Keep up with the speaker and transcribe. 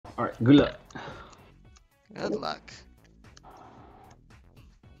Alright, good luck. Good luck.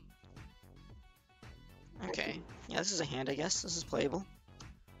 Okay. Yeah, this is a hand, I guess. This is playable.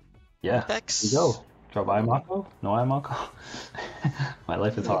 Yeah, Apex. here we go. Drop Imako? No Imako? My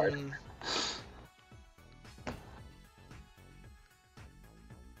life is hard. I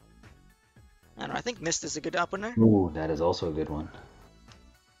don't know, I think Mist is a good opener. Ooh, that is also a good one.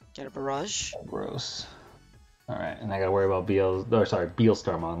 Get a barrage. Gross. Alright, and I gotta worry about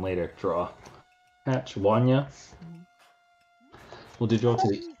Beelzemon later. Draw. Hatch, Wanya. We'll do draw to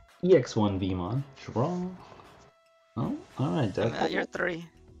the EX1Veedramon. Draw. Oh, alright, deck. You're 3.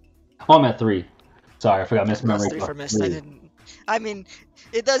 Oh, I'm at 3. Sorry, I forgot Mist memory. +3 for Mist. I didn't. I mean,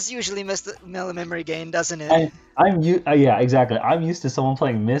 it does usually miss the memory gain, doesn't it? Yeah, exactly. I'm used to someone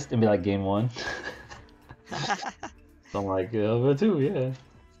playing Mist and be like, gain 1. So I'm like, but 2, yeah.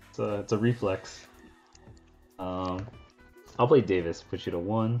 It's a reflex. I'll play Davis. Put you to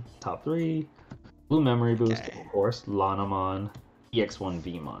 1. Top 3. Blue memory boost, of course. Lanamon.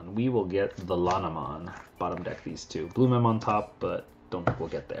 EX1Veedramon. We will get the Lanamon. Bottom deck these 2. Blue mem on top, but don't think we'll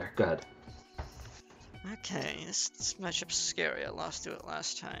get there. Go ahead. Okay, this matchup's scary. I lost to it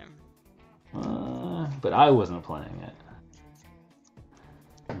last time. But I wasn't playing it.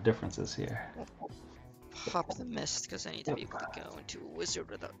 The difference is here. Pop the Mist because I need to be able to go into a wizard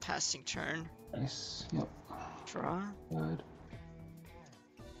without passing turn. Nice. Yep. Draw. Good.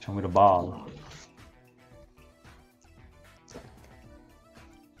 Show me the ball.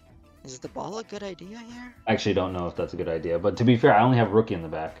 Is the ball a good idea here? I actually don't know if that's a good idea, but to be fair, I only have Rookie in the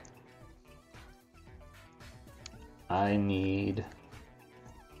back. I need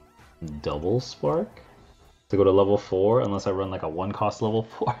double Spark to go to level 4, unless I run like a 1-cost level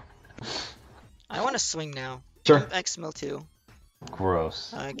 4. I want to swing now. Sure. X mill 2.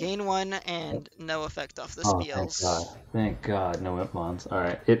 Gross. Gain 1 and no effect off the spells. Thank God. Thank God, no Impmons.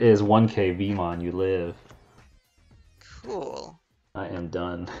 Alright, it is 1k Veemon, you live. Cool. I am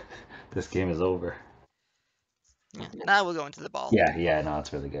done. This game is over. Yeah, now we'll go into the ball. Yeah, no,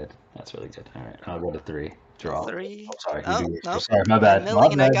 it's really good. That's really good. Alright, I'll go to 3. Draw. 3. Oh, sorry, No. sorry, my bad. I'm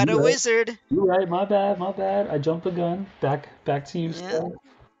milling and I got a wizard. You're right, my bad. I jumped the gun. Back to you, Steph.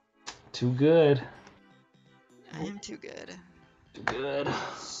 Too good. I am too good. Too good.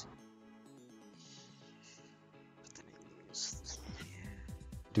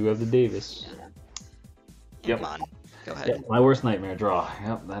 Do have the Davis. Yep. Come on. Go ahead. Yep, my worst nightmare draw.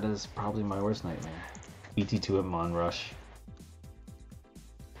 Yep, that is probably my worst nightmare. ET2 Hitmon rush.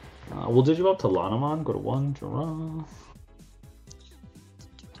 We'll Digimon to Lanamon. Go to 1. Draw.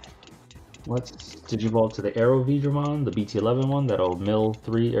 Let's Digivolve to the Arrow Veedramon, the BT11 one. That'll mill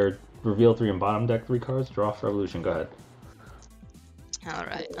 3 or reveal 3 and bottom deck 3 cards. Draw for Evolution. Go ahead.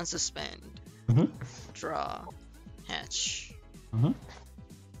 Alright, unsuspend. Draw. Hatch.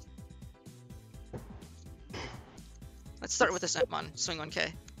 Let's start with this Egman. Swing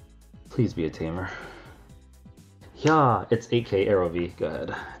 1k. Please be a tamer. Yeah, it's 8k Arrow V. Go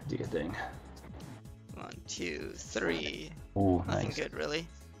ahead. Do your thing. 1, 2, 3. Ooh, Nothing nice. good, really.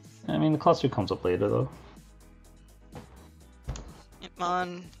 I mean, the cluster comes up later, though.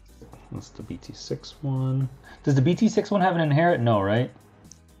 Egman. That's the BT6 one. Does the BT6 one have an inherit? No, right?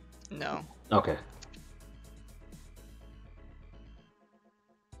 No. Okay.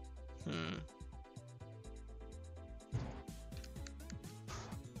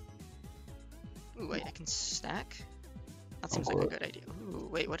 Ooh, wait, I can stack? That seems like a good idea. Ooh,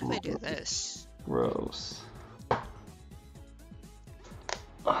 wait, what if I do this? Gross.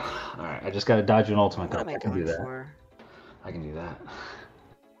 Alright, I just gotta dodge an ultimate. What am I can do going that. for? I can do that.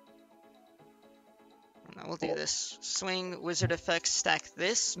 No, we'll do this. Swing, wizard effects, stack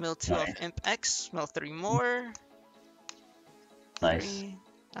this, mill 2 of Imp X, mill 3 more. Nice. 3.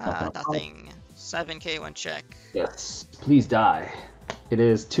 Nothing. 7k, 1 check. Yes. Please die. It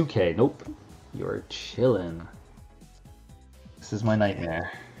is 2k. Nope. You're chillin'. This is my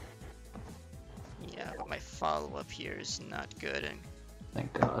nightmare. Yeah, but my follow-up here is not good. And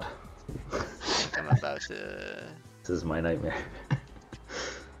Thank God. I think I'm about to... This is my nightmare.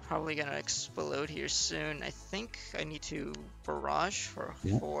 Probably gonna explode here soon. I think I need to barrage for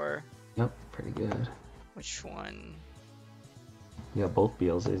 4. Yep, pretty good. Which one? You got both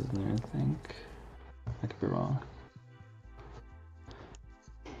BLZs in there, I think. I could be wrong.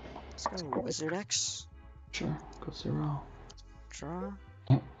 Let's go Wizard X. Sure, go 0. Draw.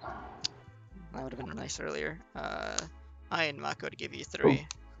 Yep. That would have been nice earlier. I and Mako to give you 3.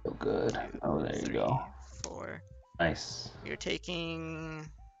 Feel good. 2, Oh, there 3, you go. 4. Nice. You're taking...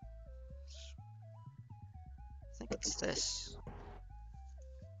 I think it's this.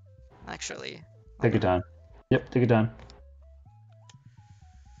 Actually. Take your time. Yep, take your time.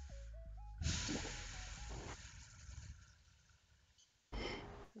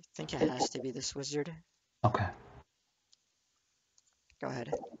 think it has to be this wizard. Okay. Go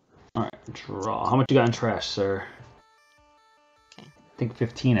ahead. Alright, draw. How much you got in trash, sir? Okay. I think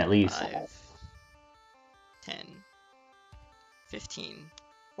 15 at least. 5, 10, 15,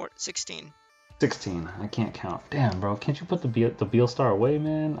 or 16. 16. I can't count. Damn, bro. Can't you put the Beelstar away,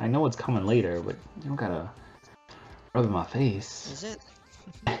 man? I know it's coming later, but you don't gotta rub it in my face. Is it?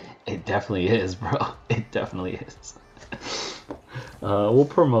 It definitely is, bro. It definitely is. We'll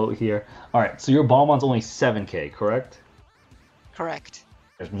promote here. Alright, so your Balmon's only 7k, correct? Correct.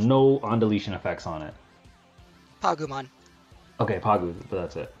 There's no on-deletion effects on it. Pagumon. Okay, Pagu, but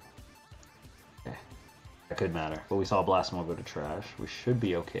that's it. Okay. That could matter. But we saw Blasphemous go to trash. We should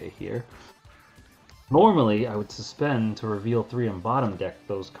be okay here. Normally, I would suspend to reveal 3 and bottom deck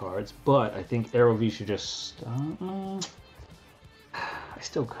those cards, but I think Arrow V should just... I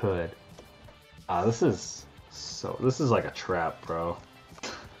still could. This is like a trap, bro.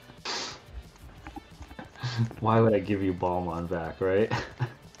 Why would I give you Balmon back, right?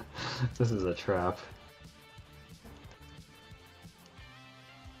 This is a trap.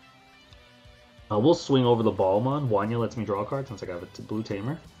 We'll swing over the Balmon. Wanya lets me draw a card since I got a blue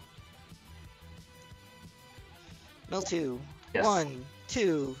tamer. Mill 2. Yes. 1,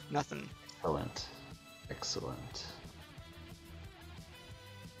 2, nothing. Excellent. Excellent.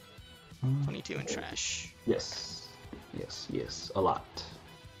 22 in trash. Yes. Yes, yes. A lot.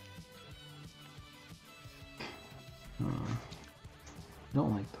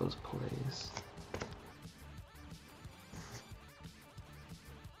 Don't like those plays.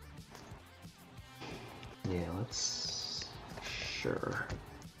 Yeah, let's... Sure.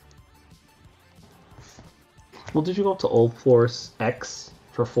 Well, did you go up to Ulforce X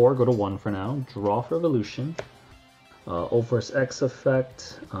for 4? Go to 1 for now. Draw for Evolution. Ulforce X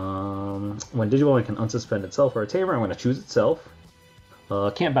effect. When Digimon can unsuspend itself or a Tamer, I'm going to choose itself.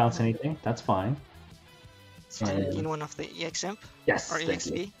 Can't bounce anything. That's fine. So and... you one off the EX Imp? Yes. Or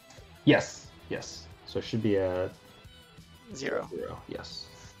EXP? Yes. Yes. So it should be a 0. 0. Yes.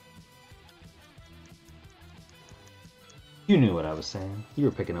 You knew what I was saying. You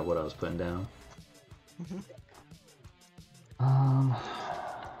were picking up what I was putting down. God,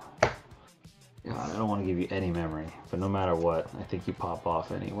 I don't want to give you any memory, but no matter what, I think you pop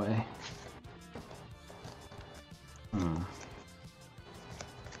off anyway.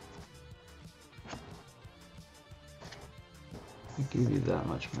 I give you that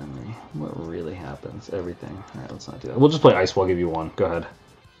much memory. What really happens? Everything. Alright, let's not do that. We'll just play Ice Wall, give you 1. Go ahead.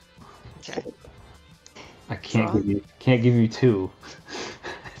 Okay. I can't give you 2.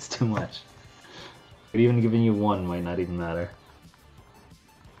 It's too much. But even giving you 1 might not even matter.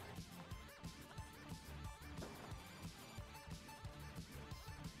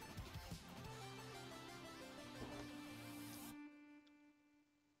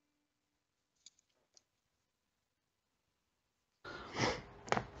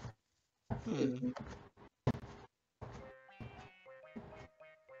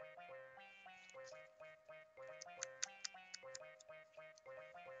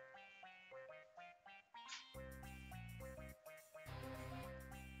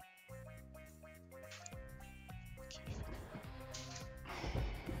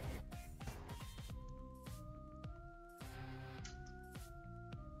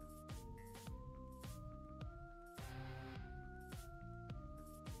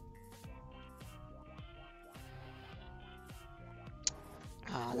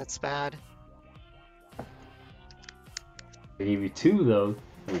 That's bad. If I gave you 2 though,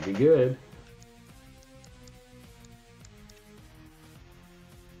 it would be good.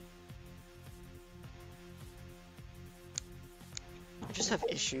 I just have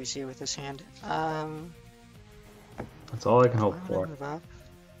issues here with this hand. That's all I can hope for. Move up.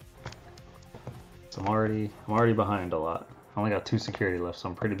 So I'm already behind a lot. I only got 2 security left, so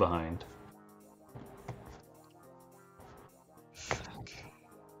I'm pretty behind.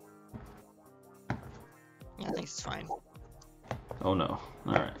 Yeah, I think it's fine. Oh no.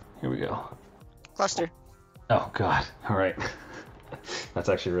 Alright, here we go. Cluster. Oh god. Alright. That's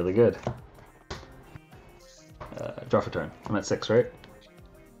actually really good. Draw for turn. I'm at 6, right?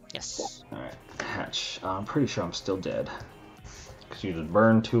 Yes. Alright. Hatch. I'm pretty sure I'm still dead. Because you just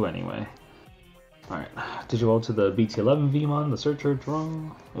burned 2 anyway. Alright. Did you go to the BT11 Vmon, the searcher draw?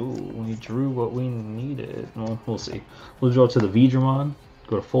 Ooh, we drew what we needed. Well, we'll see. We'll draw to the Veedramon.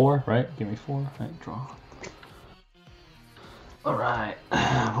 Go to 4, right? Give me 4. Alright, draw. Alright.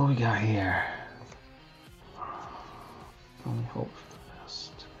 What we got here? Only hope for the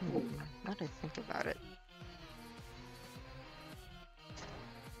best. Now that I think about it.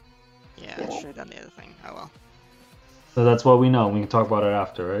 Yeah, I should have done the other thing. Oh well. So that's what we know. We can talk about it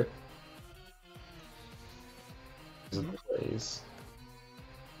after, right? Plays.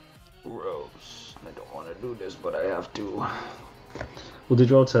 Gross. I don't want to do this, but I have to. We'll do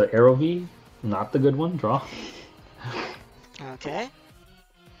draw to Arrow V. Not the good one. Draw. Okay.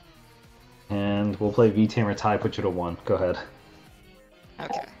 And we'll play V Tamer tie, put you to 1. Go ahead.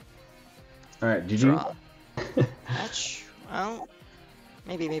 Okay. Alright, GG. Draw. Match. Well,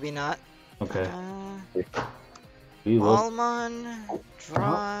 maybe not. Okay. Beelzemon,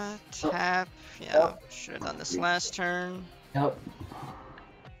 draw, tap. Yeah, should have done this last turn. Yep.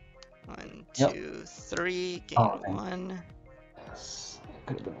 1, 2, 3, gain 1. Yes, it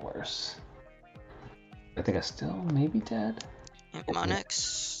could have been worse. I think I still may be dead.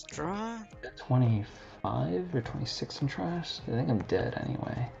 Monix, draw. 25 or 26 in trash? I think I'm dead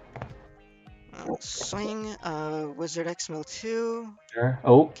anyway. Swing, Wizard X Mill 2. Sure.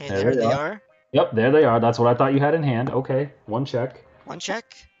 Oh, Okay, there they are. Yep, there they are. That's what I thought you had in hand. Okay, 1 check. 1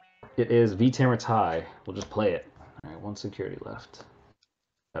 check. It is V Tamer tie. We'll just play it. Alright, 1 security left.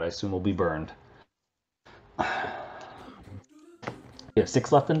 That I assume will be burned. You have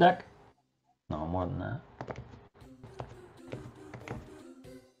 6 left in deck? No, more than that.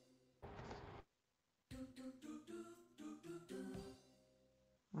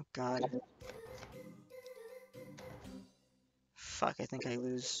 Oh god. Fuck, I think I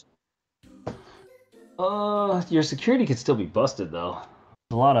lose. Your security could still be busted though.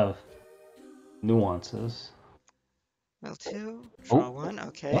 A lot of nuances. Mill 2, draw 1,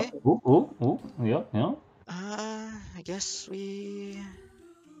 okay. Ooh, yep. I guess we...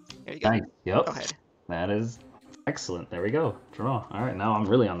 There you go. Nice, yep. Go ahead. That is excellent. There we go. Draw. Alright, now I'm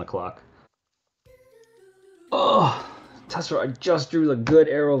really on the clock. Oh, Tesero, I just drew the good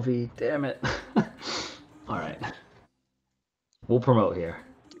Arrow V. Damn it. Alright. We'll promote here.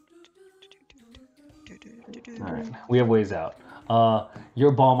 Alright, we have ways out.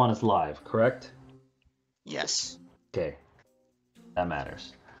 Your Beelzemon is live, correct? Yes. Okay. That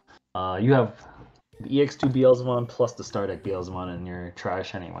matters. You have the EX2 Beelzemon plus the Star Deck Beelzemon in your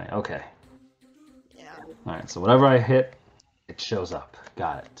trash anyway. Okay. Yeah. Alright, so whatever I hit, it shows up.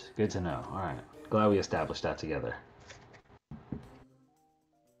 Got it. Good to know. Alright. Glad we established that together.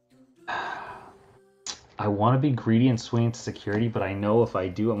 I want to be greedy and swing into security, but I know if I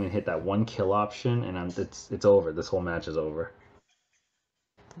do, I'm going to hit that 1 kill option, and it's over. This whole match is over.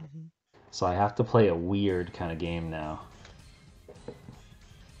 Mm-hmm. So I have to play a weird kind of game now.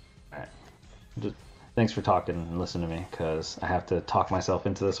 Alright. Thanks for talking and listening to me, because I have to talk myself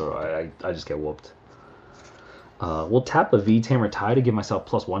into this, or I just get whooped. We'll tap a V-Tamer tie to give myself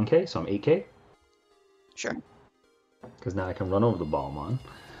plus 1k, so I'm 8k. Sure. Because now I can run over the Beelzemon.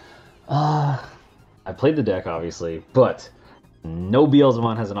 I played the deck, obviously, but no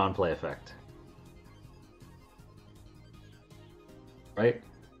Beelzemon has an on-play effect. Right?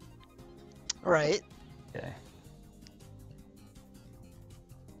 Right. Okay.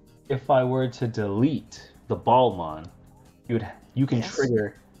 If I were to delete the Beelzemon, you can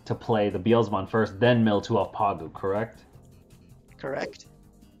trigger to play the Beelzemon first, then mill 2 off Pagu, correct? Correct.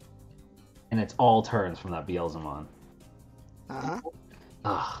 And it's all turns from that Beelzemon. Uh-huh.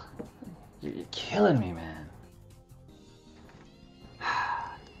 Ugh. You're killing me, man.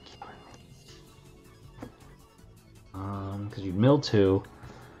 Because you mill 2.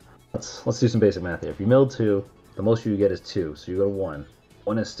 Let's do some basic math here. If you mill 2, the most you get is 2, so you go to 1.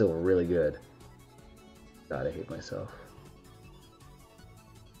 1 is still really good. God, I hate myself.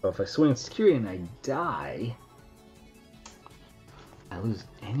 But if I swing security and I die, I lose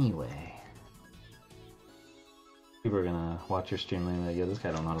anyway. People are gonna watch your stream and like, yo, this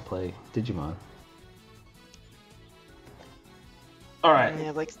guy don't know how to play Digimon. Alright. We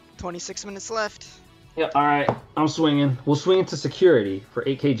have like 26 minutes left. Yep, alright. I'm swinging. We'll swing into security for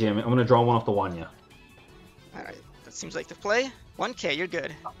 8k jam. I'm gonna draw 1 off the Wanya. Alright, that seems like the play. 1k, you're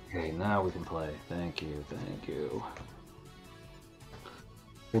good. Okay, now we can play. Thank you, thank you.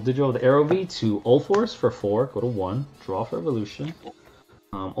 We'll draw the Arrow V to Ulforce for 4. Go to 1. Draw for Evolution.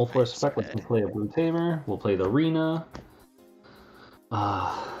 Ulforce spec, let's play a Blue Tamer. We'll play the Arena.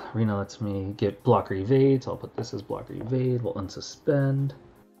 Arena lets me get blocker evade, so I'll put this as blocker evade. We'll unsuspend.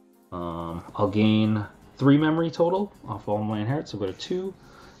 I'll gain 3 memory total off all my inherits, so go to 2.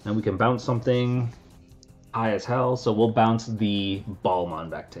 And we can bounce something high as hell, so we'll bounce the Beelzemon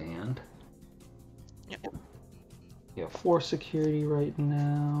back to hand. Yep. We have 4 security right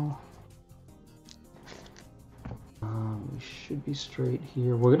now. We should be straight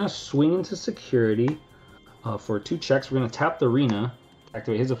here. We're going to swing into security for 2 checks. We're going to tap the Arena,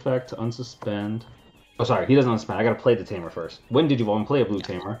 activate his effect to unsuspend. Oh, sorry, he doesn't unsuspend. I got to play the Tamer first. When did you want to play a Blue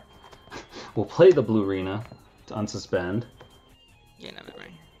Tamer? We'll play the Blue Arena to unsuspend. Gain a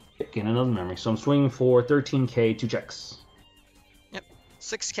memory. Gain another memory. So I'm swinging for 13k, 2 checks. Yep.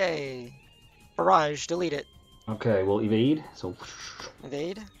 6k. Barrage, delete it. Okay, we'll evade. So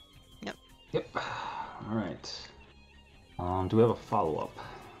Evade. Yep. Yep. All right. Do we have a follow-up?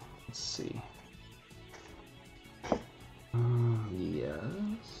 Let's see.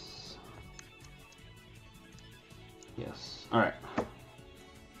 Yes. Yes. All right.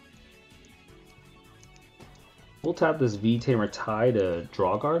 We'll tap this V-Tamer tie to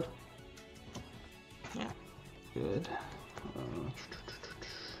draw guard. Yeah. Good.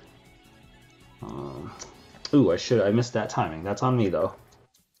 Ooh, I missed that timing. That's on me though.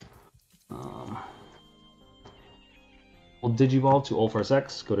 We'll Digivolve to Ulforce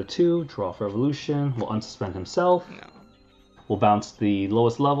X, go to 2, draw for Evolution. We'll unsuspend himself. No. We'll bounce the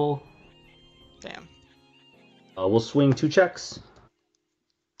lowest level. Damn. We'll swing 2 checks.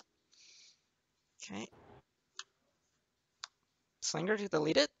 Okay. Slinger to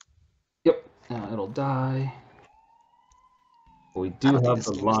delete it? Yep. It'll die. We I do don't think have this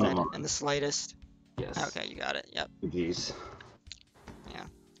the game is dead Lanamon. in the slightest. Yes. Okay, you got it. Yep. Jeez. Yeah.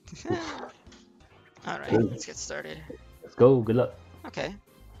 Alright, let's get started. Let's go. Good luck. Okay.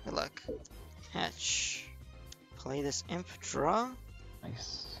 Good luck. Hatch. Play this imp. Draw.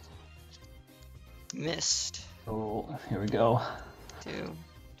 Nice. Missed. Oh, here we go. 2.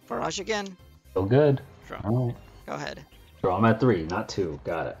 Barrage again. So good. Draw. All right. Go ahead. Draw. I'm at 3, not 2.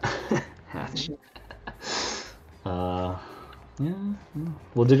 Got it. Hatch. Yeah.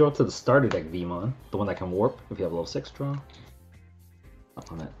 We'll Digivolve to the starter deck Vmon, the one that can warp if you have level 6 draw. Oh,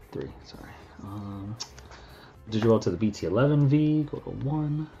 I'm at 3. Sorry. Digivolve to the BT11V. Go to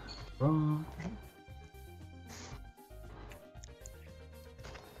 1. Draw.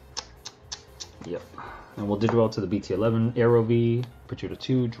 Yep. And we'll Digivolve to the BT11 Arrow V. Put you to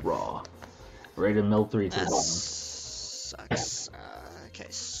 2. Draw. Ready to mill 3 to the bottom. Sucks. Okay.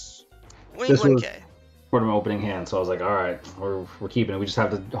 Wing This 1k. was for my opening hand, so I was like, all right, we're keeping it. We just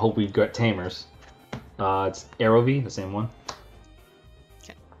have to hope we get Tamers. It's Arrow V, the same one.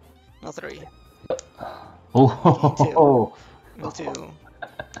 Okay. Mill 3. Oh. Mill 2.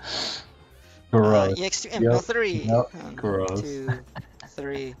 Gross. EX2 and Mill 3. Yep. Gross. 2,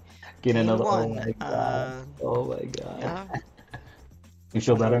 3. Get Gain another 1. Oh my god. Oh my god. Yeah. You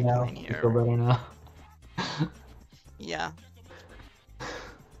feel better now? Going You here? feel better now? Yeah.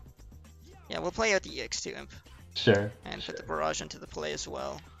 Yeah, we'll play out the EX2 imp Sure. and put the barrage into the play as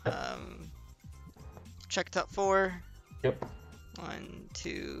well. Check top 4. Yep. 1,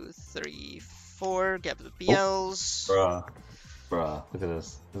 2, 3, 4. Get the BLs. Bruh, look at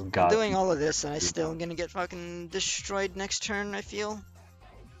this. This is I'm god. doing all of this and I still am gonna get fucking destroyed next turn, I feel.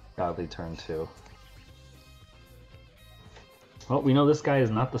 Godly turn 2. Well, we know this guy is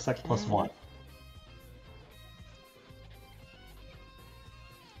not the sec +1.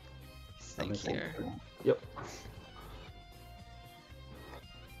 Think here. Yep.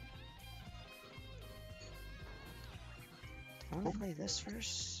 I want to play this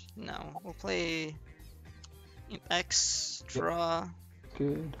first? No, we'll play Imp X, draw,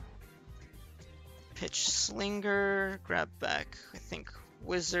 Good. pitch Slinger, grab back, I think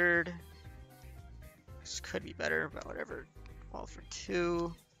Wizard. This could be better, but whatever. Ball for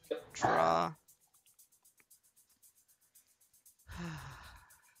 2, draw.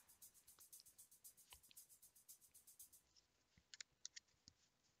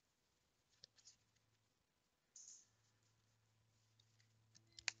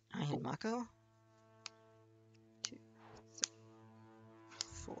 I hit Mako. 2, 3,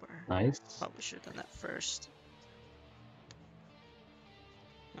 4. Nice. Probably should have done that first.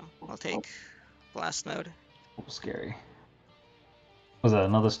 No, I'll take Blast Node. Oh, scary. Was that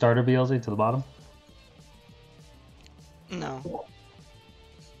another starter BLZ to the bottom? No.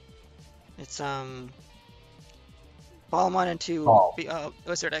 It's Beelzemon and 2 Ball.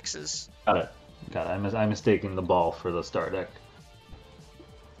 Wizard X's. Got it. I'm mistaking the ball for the star deck.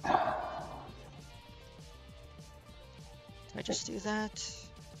 Did I just do that?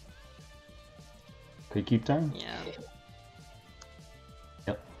 Could you keep turn? Yeah.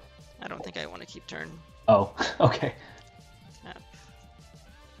 Yep. I don't think I want to keep turn. Oh, okay. Tap.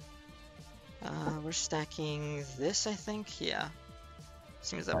 We're stacking this, I think. Yeah.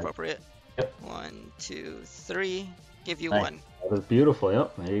 Seems Right. appropriate. Yep. 1, 2, 3. Give you Nice. 1. That was beautiful.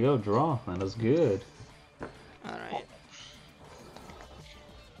 Yep. There you go. Draw. That was good. All right.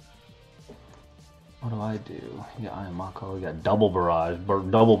 What do I do? You got Iron Mako. You got double barrage.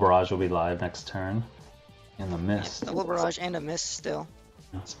 Double barrage will be live next turn. In the mist. Double barrage and a miss still.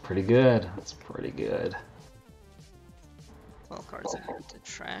 That's pretty good. That's pretty good. 12 cards into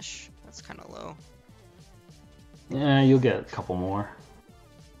trash. That's kind of low. Yeah, you'll get a couple more.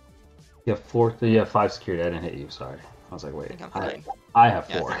 You have 4. You have 5 security. I didn't hit you. Sorry. I was like, I wait. think I'm fine. I have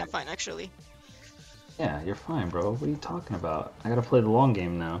Yeah, 4. I think I'm fine actually. Yeah, you're fine, bro. What are you talking about? I gotta play the long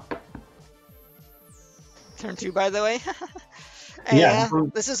game now. Turn 2, by the way. Hey, Yeah, yeah,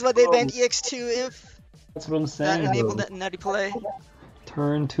 this is what they meant EX2 if that's what I'm that saying. enabled Bro. that nutty play.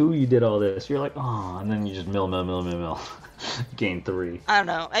 Turn 2, you did all this. You're like, oh, and then you just mill. Gain 3. I don't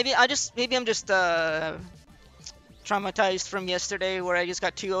know. Maybe I'm just traumatized from yesterday where I just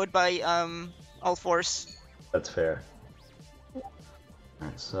got 2-0'd by Ulforce. That's fair.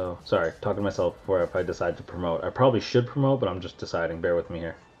 Alright, so, sorry, talking to myself before if I decide to promote. I probably should promote, but I'm just deciding. Bear with me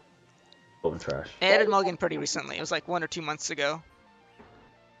here. Open trash. I added Mulligan pretty recently. It was like 1 or 2 months ago.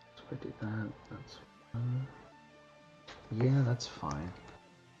 So I do that. That's fine. Yeah, that's fine.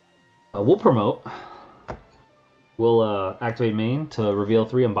 We'll promote. We'll activate main to reveal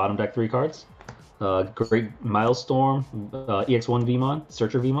 3 and bottom deck 3 cards. Great Milestorm, EX1 Vmon,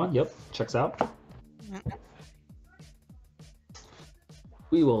 Searcher Vmon. Yep, checks out.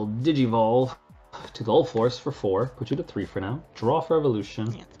 We will Digivolve to the Ulforce for 4. Put you to 3 for now. Draw for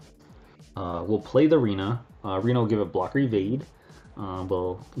Evolution. Yeah. We'll play the Rena. Rena will give it block or evade.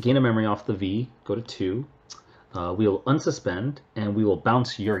 We'll gain a memory off the V. Go to 2. We will unsuspend, and we will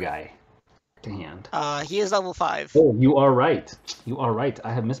bounce your guy to hand. He is level 5. Oh, you are right. You are right.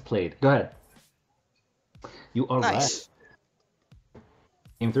 I have misplayed. Go ahead. You are Nice. right.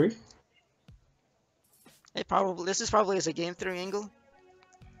 Game 3? This is probably as a game 3 angle.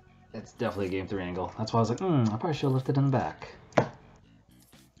 It's definitely a game 3 angle. That's why I was like, I probably should have left it in the back. Let's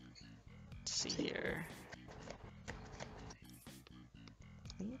see here.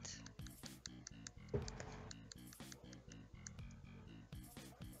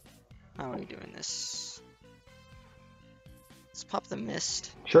 How are we doing this? Let's pop the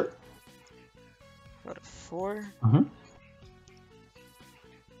mist. Sure. Go to 4. Mm-hmm.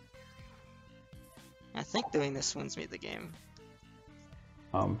 I think doing this wins me the game.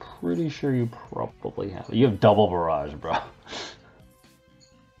 I'm pretty sure you probably have it. You have double barrage, bro.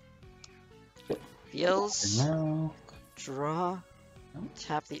 Beels. Now. Draw.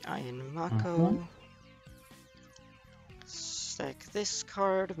 Tap the Iron Mako. Stack this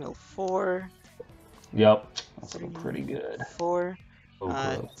card. Mill 4. Yep. That's 3, pretty good. 4.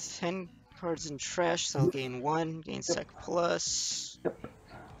 Oh, 10 cards in trash, so I'll gain 1. Gain sec plus. Yep.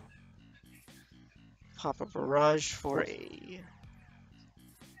 Pop a barrage for a...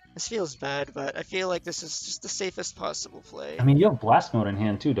 This feels bad, but I feel like this is just the safest possible play. I mean, you have blast mode in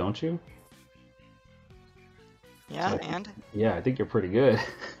hand too, don't you? Yeah, So and? Yeah, I think you're pretty good.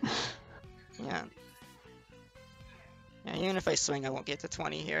 Yeah. Yeah, even if I swing, I won't get to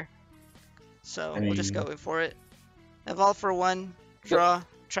 20 here. So we'll just go in for it. Evolve for 1, draw,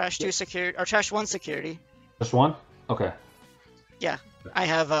 trash 2 security, or trash 1 security. Just 1? Okay. Yeah, I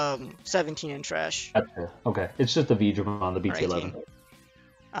have 17 in trash. Gotcha. Okay, it's just the Veedramon, the BT11.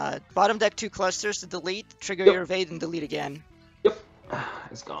 Bottom deck 2 clusters to delete, trigger your evade, and delete again. Yep,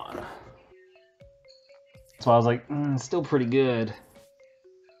 it's gone. So I was like, it's still pretty good.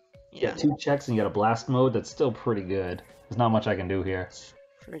 Yeah. You got 2 checks and you got a blast mode. That's still pretty good. There's not much I can do here.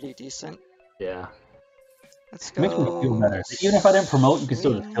 Pretty decent. Yeah. Let's It makes me go. feel better. Even if I didn't promote, you can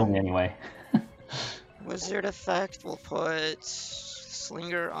still just kill me anyway. Wizard effect. We'll put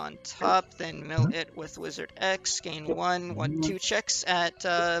Slinger on top, then mill it with Wizard X. Gain 2 checks at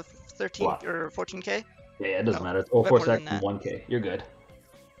 13 or 14k. Yeah, it doesn't matter. It's Ulforce X and 1k. You're good.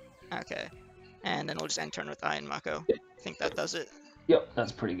 Okay. And then we'll just end turn with Iron Mako. I think that does it. Yep,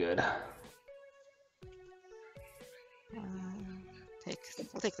 that's pretty good.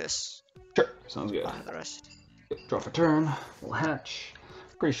 We'll take this. Sure, sounds good. The rest. Yep, draw for turn. We'll hatch.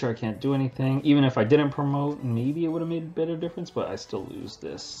 Pretty sure I can't do anything. Even if I didn't promote, maybe it would have made a better difference, but I still lose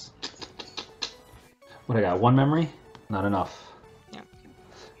this. What I got? 1 memory? Not enough. Yeah.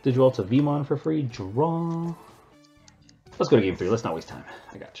 Digivolve to Vmon for free. Draw. Let's go to game 3. Let's not waste time.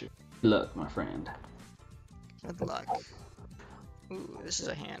 I got you. Look, my friend. Good luck. Ooh, this is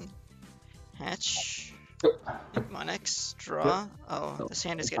a hand. Hatch. Egman X. Draw. Oh, this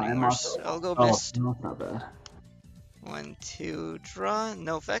hand is getting worse. I'll go mist. No, not bad. 1, 2, draw.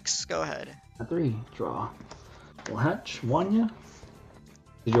 No effects. Go ahead. 3, draw. We'll hatch. Wanya.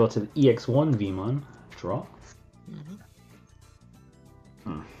 Digivolve to the EX1 Vmon. Draw.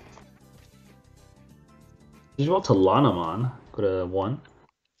 Digivolve to Lanamon. Go to 1.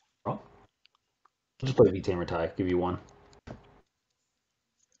 Draw. I'll just play V-Tamer tie. Give you 1.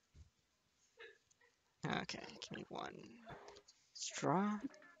 Okay, give me 1. Let's draw.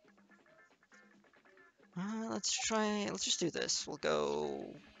 Let's just do this. We'll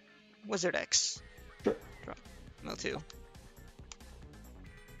go Wizard X. Sure. Draw. Mill 2.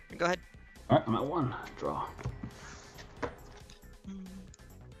 Go ahead. All right, I'm at 1. Draw.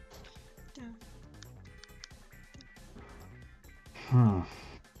 Hmm.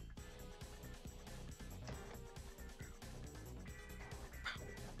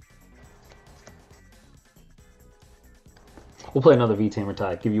 We'll play another V-Tamer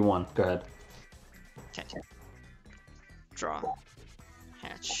tie. Give you 1. Go ahead. Okay. Draw.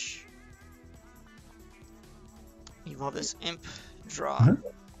 Hatch. Evolve this imp. Draw.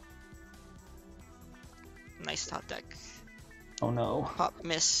 Nice top deck. Oh no. Pop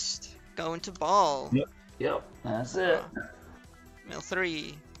missed. Go into ball. Yep. That's it. Mill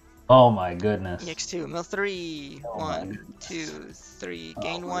 3. Oh my goodness. EX2. Mill 3. Oh 1, 2, 3.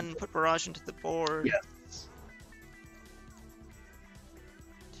 Gain 1. Put barrage into the board. Yes.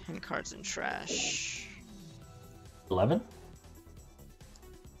 10 cards in trash. 11?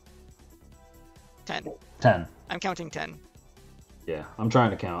 10. 10. I'm counting 10. Yeah, I'm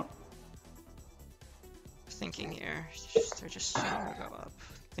trying to count. Thinking here. They're just gonna go up.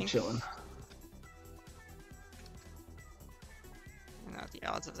 Chilling. No, the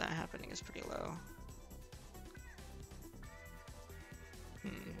odds of that happening is pretty low.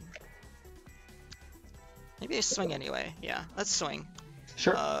 Maybe I swing anyway. Yeah, let's swing.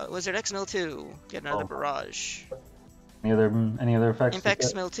 Sure. Wizard X Mill 2. Get another barrage. Any other effects?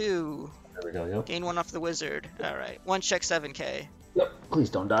 Impex Mill 2. There we go, yep. Gain 1 off the wizard. Alright. 1 check 7k. Yep, please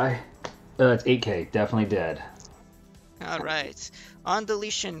don't die. It's 8k, definitely dead. Alright. On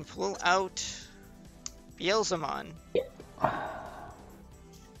deletion, pull out Beelzemon.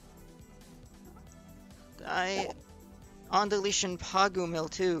 On deletion, Pagu Mill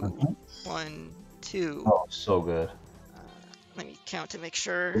 2. 1, 2. Oh, so good. Let me count to make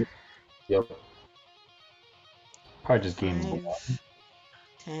sure. Yep. Probably just game 5,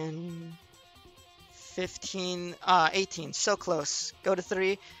 10, 15, 18. So close. Go to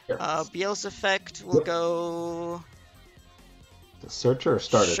 3. Beel's effect will go. The searcher or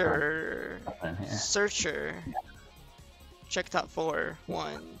starter? Sure. Searcher. Check top 4.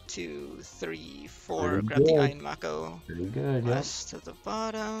 1, 2, 3, 4. Pretty Grab the good. Iron Mako. Pretty good, Press to the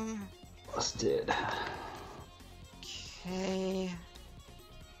bottom. Busted. Okay.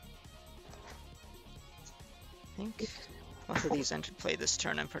 I think both of these entered play this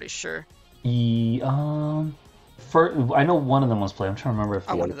turn, I'm pretty sure. I know one of them was played. I'm trying to remember if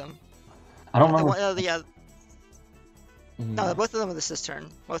one of them. I don't remember. No, both of them are this turn.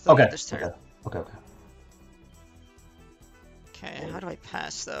 Both of them are this turn. Okay. Okay, how do I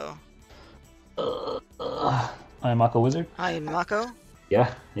pass though? I'm Mako Wizard. Iron Mako.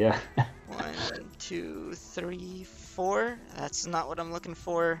 Yeah. 1, 2, 3, 4. That's not what I'm looking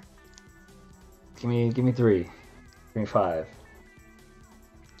for. Give me 3. Give me 5.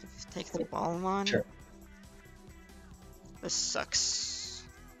 Take the Beelzemon. Sure. This sucks.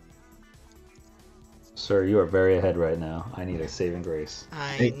 Sir, you are very ahead right now. I need a saving grace.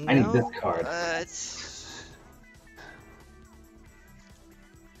 I need this card.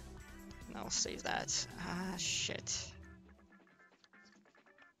 I'll save that. Shit.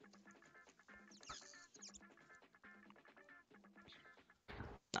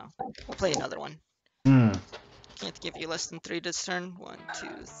 No, we'll play another one. Can't give you less than 3 this turn. 1, 2,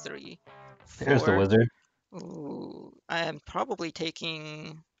 3, 4. There's the wizard. Ooh, I am probably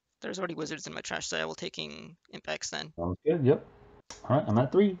taking. There's already wizards in my trash, so I will taking Impex then. Sounds good. Yep. All right, I'm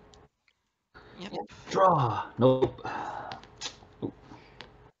at 3. Yep. Draw. Nope. Ooh.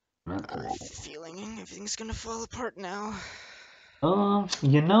 I'm at 3. Feeling everything's gonna fall apart now.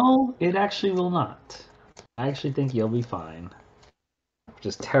 It actually will not. I actually think you'll be fine.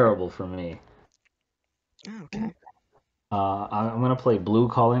 Just terrible for me. Oh, okay. I'm gonna play Blue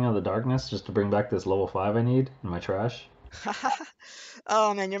Calling of the Darkness just to bring back this level 5 I need in my trash.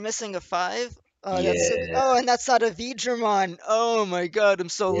 Oh man, you're missing a 5? Oh, Yeah. and that's not a Veedramon. Oh my god, I'm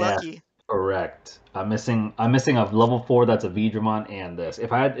so lucky. Correct. I'm missing a level 4 that's a Veedramon and this. If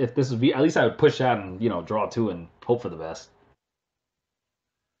this was at least I would push out and draw 2 and hope for the best.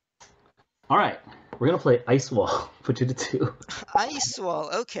 All right, we're gonna play Ice Wall. Put you to 2. Ice Wall,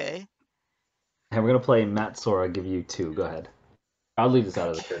 okay. And we're gonna play Matt Sora. Give you 2. Go ahead. I'll leave this out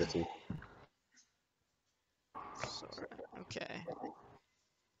of the courtesy. Sora, okay.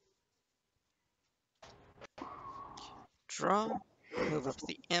 Draw. Move up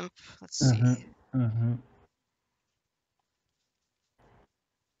the imp. Let's see.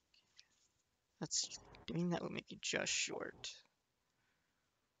 That's doing that would make you just short.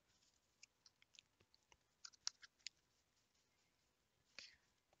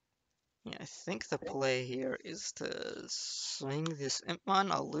 Yeah, I think the play here is to swing this Impmon.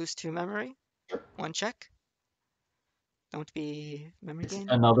 I'll lose 2 memory. 1 check. Don't be memory It's gain.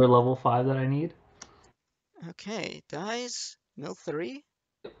 another level 5 that I need. Okay, dies. Mill 3.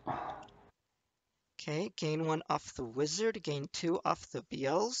 Okay, gain 1 off the wizard, gain 2 off the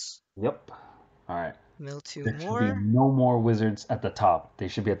BLs. Yep. All right. Mill 2 There should be more. no more wizards at the top. They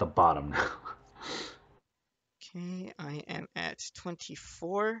should be at the bottom now. Okay, I am at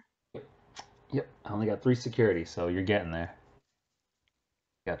 24. Yep. I only got 3 security, so you're getting there.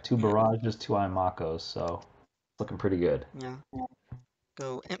 Got 2 Yeah, barrages, 2 Imakos, so looking pretty good. yeah.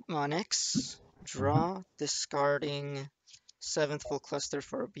 Go Impmon X. Hmm. Draw, discarding 7th full cluster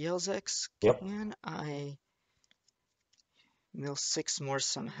for a Beelzex. Yep. Can I mill 6 more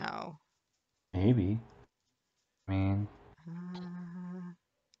somehow? Maybe. I mean, Uh,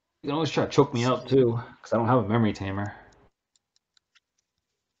 you can always try to choke me let's out too, see. because I don't have a memory tamer.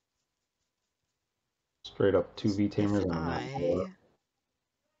 Straight up 2 V If tamers and a map.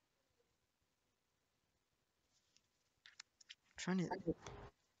 trying to,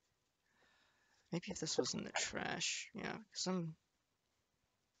 maybe if this was in the trash, yeah, because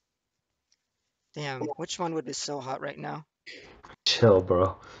damn, which one would be so hot right now? Chill,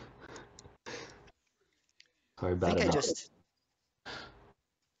 bro. Sorry, I bad think I enough. just, I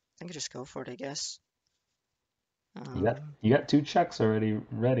think I just go for it, I guess. You got Um, you got 2 checks already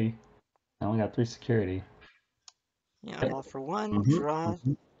ready. I only got 3 security. yeah, Yep. all for 1, Mm-hmm. draw,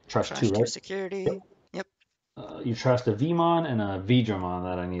 Mm-hmm. Trust 2, trash 2 right? security. Yep. You trust a Vmon and a Veedramon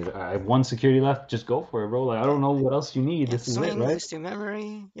that I need. I have 1 security left. Just go for it, bro. Like I don't know what else you need. Yeah, This is it, swing, right? lose 2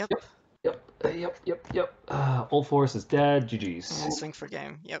 memory. Yep. Yep. Yep. Ulforce is dead. And GG's. swing for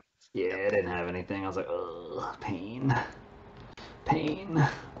game. Yep. Yeah, Yep. I didn't have anything. I was like, ugh, pain. Pain.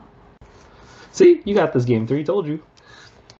 See, you got this game 3. Told you.